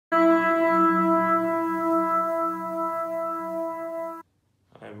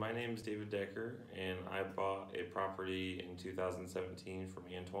name is David Decker, and I bought a property in 2017 from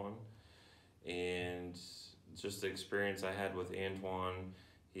Antoine. And just the experience I had with Antoine,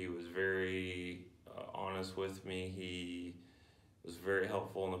 he was very honest with me. He was very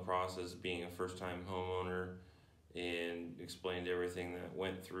helpful in the process, being a first time homeowner, and explained everything that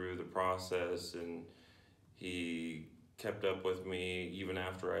went through the process. And he kept up with me even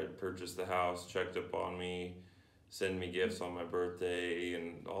after I had purchased the house, checked up on me, send me gifts on my birthday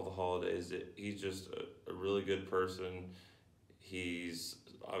and all the holidays. He's just a really good person. He's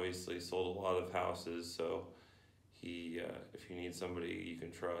obviously sold a lot of houses, so if you need somebody you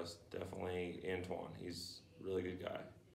can trust, definitely Antoine. He's a really good guy.